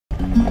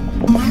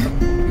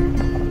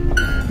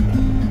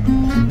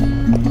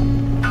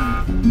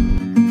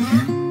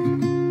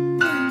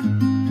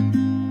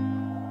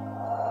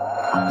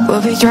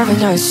We'll be driving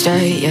down the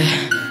state, yeah.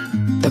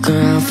 Looking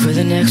around for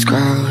the next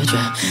crowd,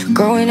 yeah.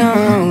 Going our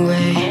own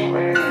way,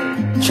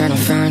 trying to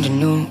find a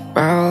new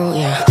route,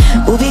 yeah.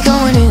 We'll be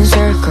going in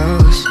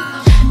circles,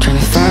 trying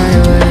to find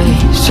a way,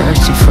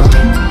 searching for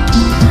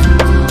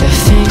the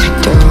things we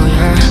do,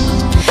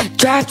 yeah.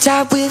 Drop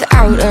top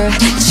without a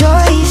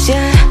choice,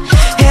 yeah.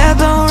 Hair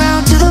blown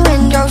round to the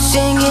window,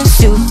 singing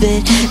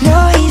stupid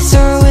noise.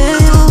 Or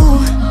will you?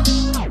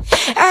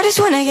 I just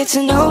wanna get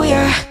to know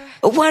ya.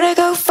 I wanna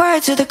go far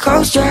to the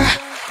coast, yeah.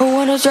 I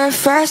wanna drive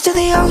fast to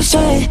the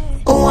ocean.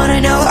 I wanna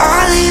know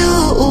all of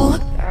you.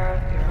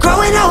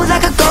 Growing old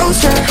like a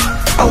ghost, yeah.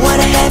 I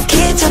wanna have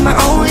kids of my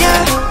own,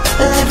 yeah.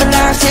 Live a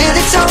life till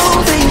it's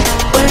over,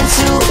 but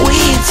until we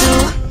do,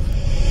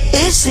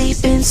 it's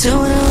sleeping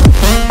sooner.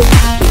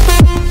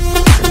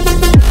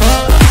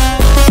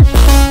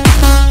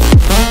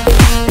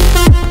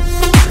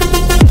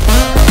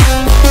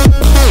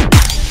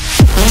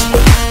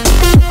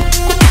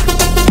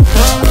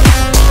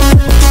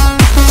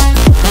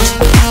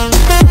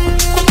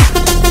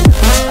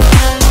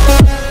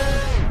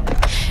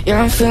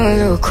 Yeah, I'm feeling a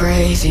little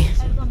crazy.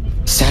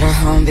 Sat at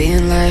home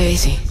being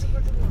lazy.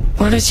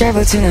 Wanna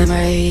travel till I'm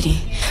 80,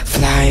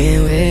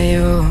 flying with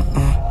you.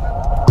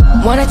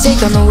 Wanna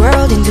take on the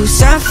world and do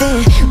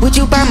something. Would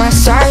you by my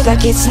side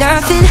like it's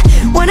nothing?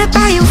 Wanna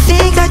buy you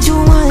things that you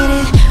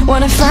wanted.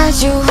 Wanna find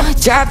you,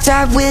 drop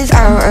top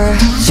without a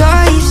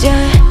choice,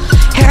 yeah.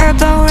 Hair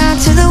blown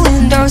round to the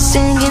window,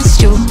 singing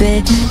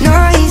stupid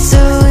noise.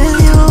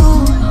 With you,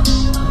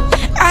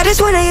 I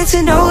just wanna get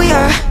to know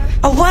ya.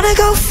 I wanna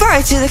go far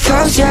to the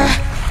coast, yeah.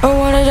 I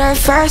wanna dive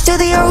fast to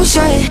the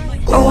ocean.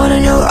 I wanna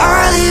know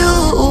all of you.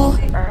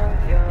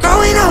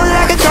 Growing old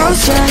like a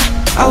ghost, yeah.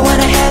 I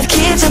wanna have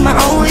kids of my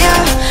own,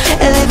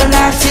 yeah. And live a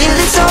life till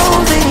it's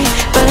over,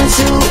 but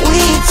until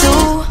we do,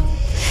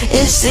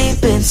 it's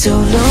sleeping too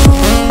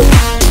long.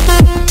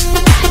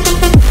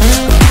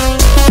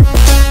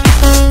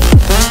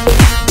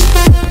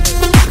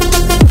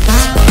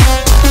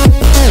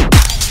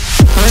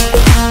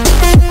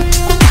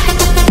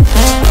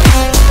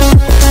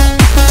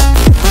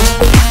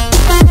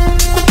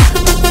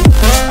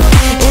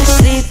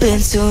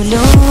 So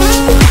no,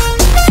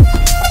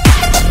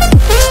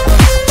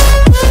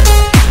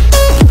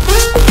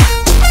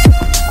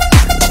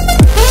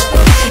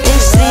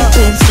 it's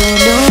sleeping so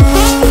long.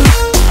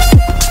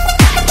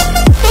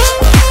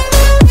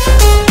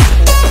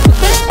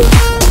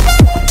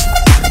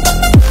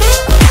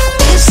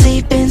 It's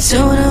sleeping so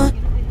long.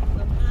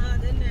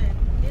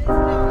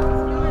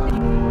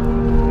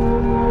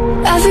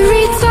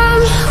 Every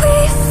time we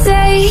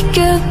say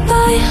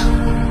goodbye,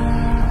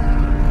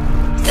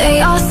 they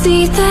all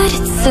see that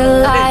it's a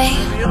lie.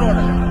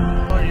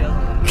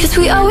 'Cause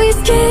we always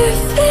give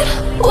it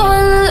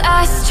one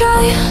last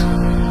try.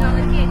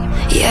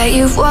 Yeah,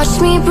 you've watched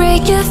me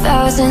break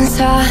 1,000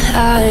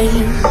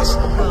 times.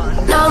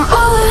 Now I'm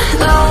all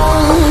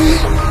alone,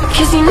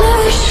 'cause you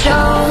never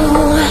show.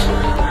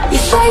 You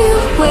say you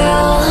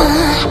will,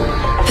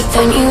 but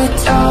then you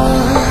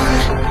don't.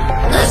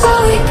 That's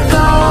how it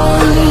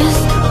goes.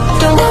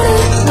 Don't wanna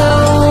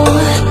know.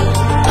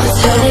 I'm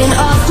turning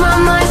off my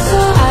mind so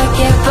I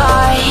get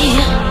by.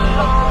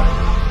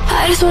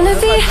 I just wanna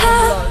be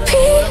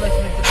happy,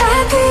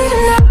 happy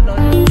tonight.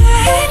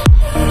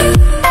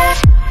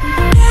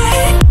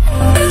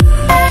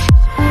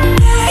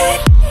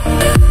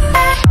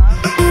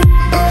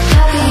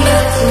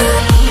 Happier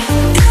tonight.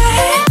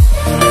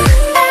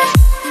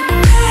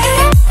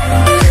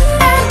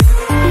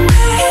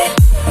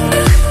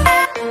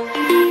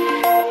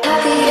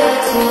 Happier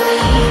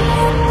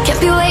tonight. Can't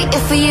be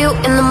waiting for you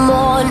in the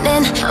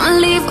morning. I'ma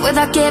leave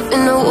without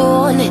giving a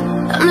warning.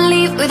 I'ma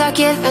leave without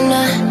giving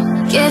a.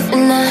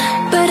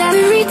 But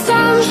every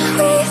time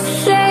we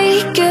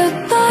say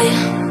goodbye,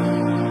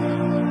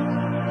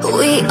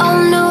 we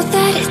all know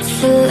that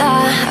it's a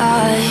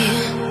lie.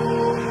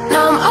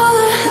 Now I'm all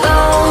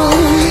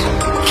alone,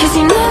 'cause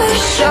you never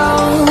show.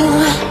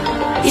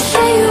 You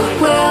say you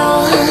will,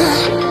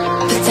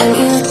 but then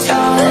you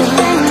don't.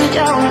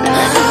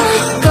 That's how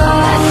it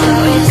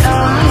goes.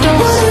 Don't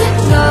wanna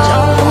know.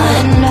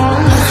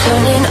 I'm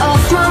turning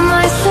off my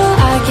mind so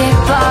I get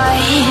by.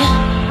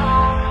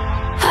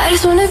 I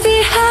just wanna be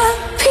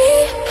happy,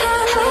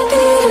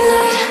 happy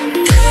tonight.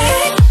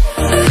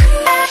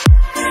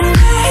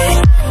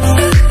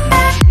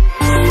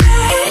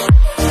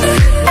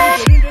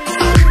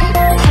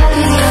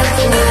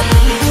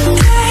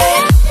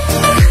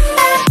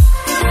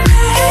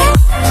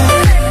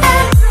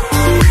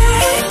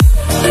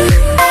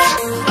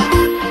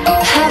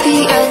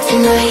 Happier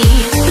tonight.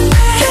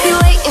 Can't be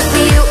waiting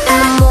for you in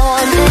the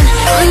morning.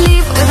 I'ma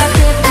leave without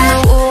giving a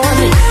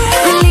warning.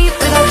 I'ma leave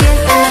without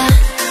giving a.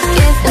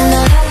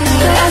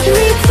 But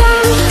every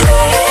time we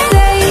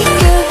say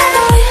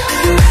goodbye,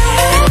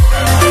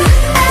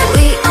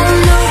 we all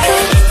know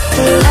that it's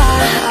a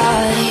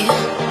lie.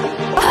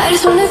 I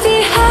just wanna be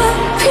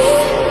happy.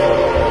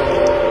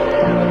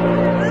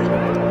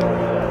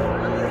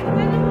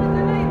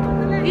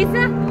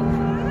 Bisa?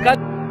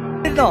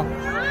 No.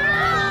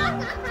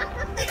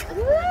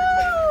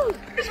 Woo!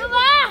 Ano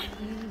ba?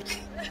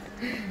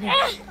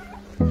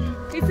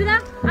 Isra,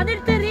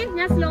 adelteri,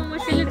 ഞാൻ slow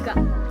motion എടുക്കാം.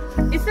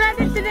 Isra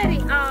adelteri.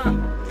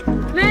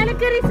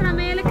 മേലക്കറി Isra,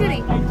 മേലക്കറി.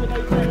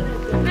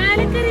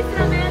 മേലക്കറി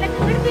Isra,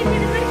 മേലക്കറി.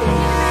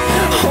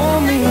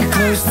 Hold me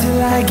close till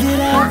I get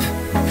up.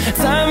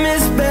 Time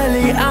is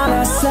barely on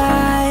our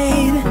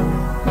side.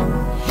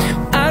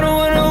 I don't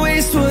wanna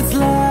waste what's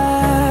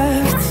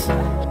left.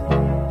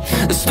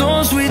 The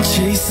storms we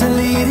chase are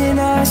leading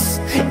us,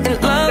 and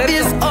love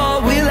is all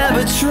we'll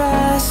ever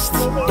trust.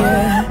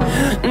 Yeah,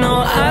 no,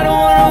 I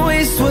don't wanna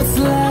waste what's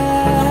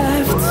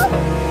left.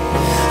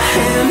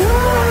 And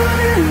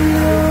on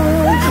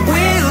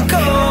we'll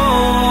go,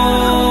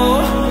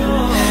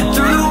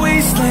 through the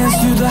wastelands,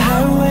 through the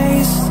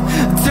highways,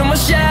 till my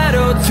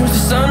shadow turns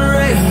to sun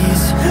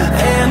rays.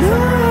 And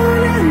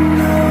on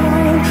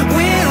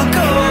we'll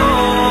go,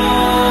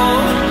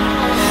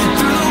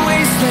 through the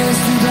wastelands,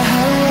 through the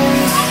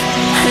highways.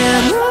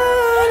 And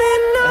on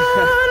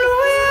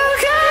we'll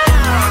go.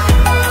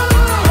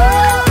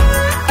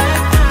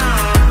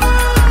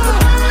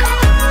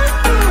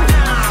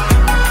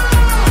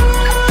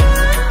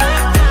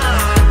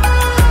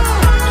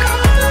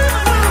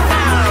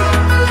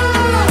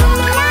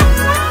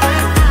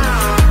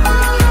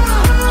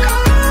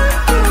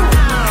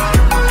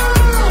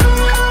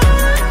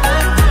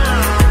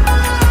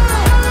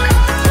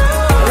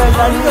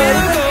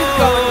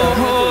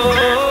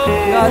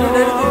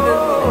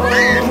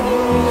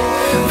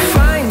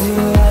 Finding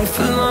life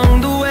along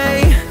the way,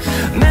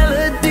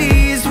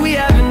 melodies we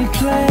haven't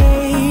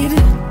played.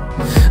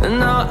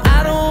 No, I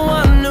don't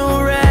want no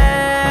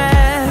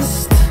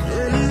rest.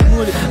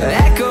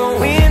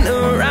 Echoing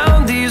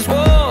around these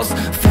walls,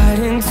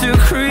 fighting to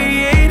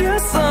create a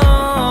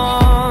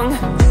song.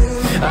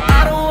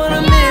 I don't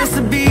wanna miss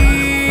a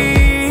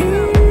beat.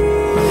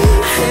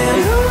 And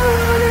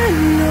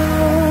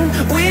on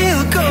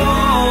we'll go,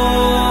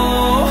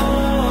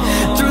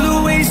 through the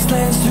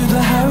wastelands, through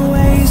the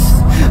highways,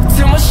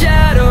 till my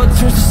shadow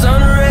turns to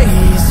sun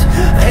rays.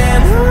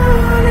 And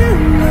on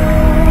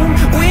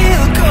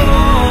we'll go,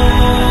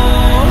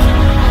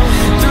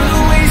 through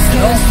the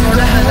wastelands, through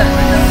the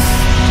highways.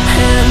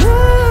 And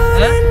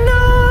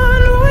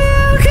on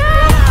we'll go.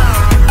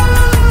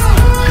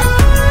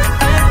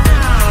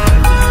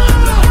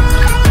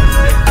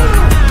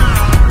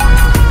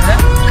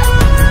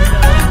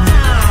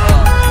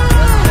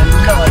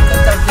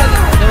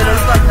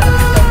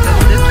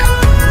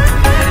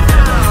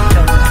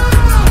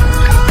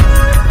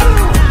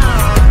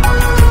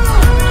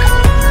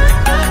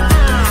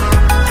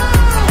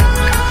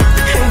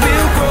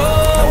 We'll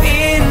grow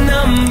in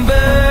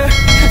number,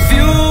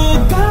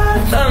 fueled by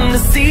them to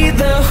see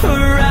the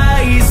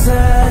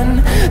horizon,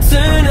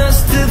 turn us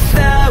to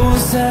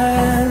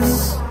thousands.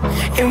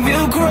 And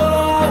we'll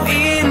grow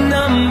in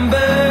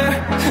number,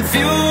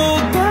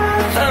 fueled by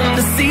them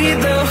to see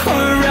the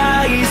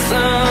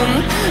horizon,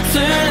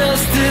 turn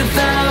us to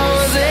thousands.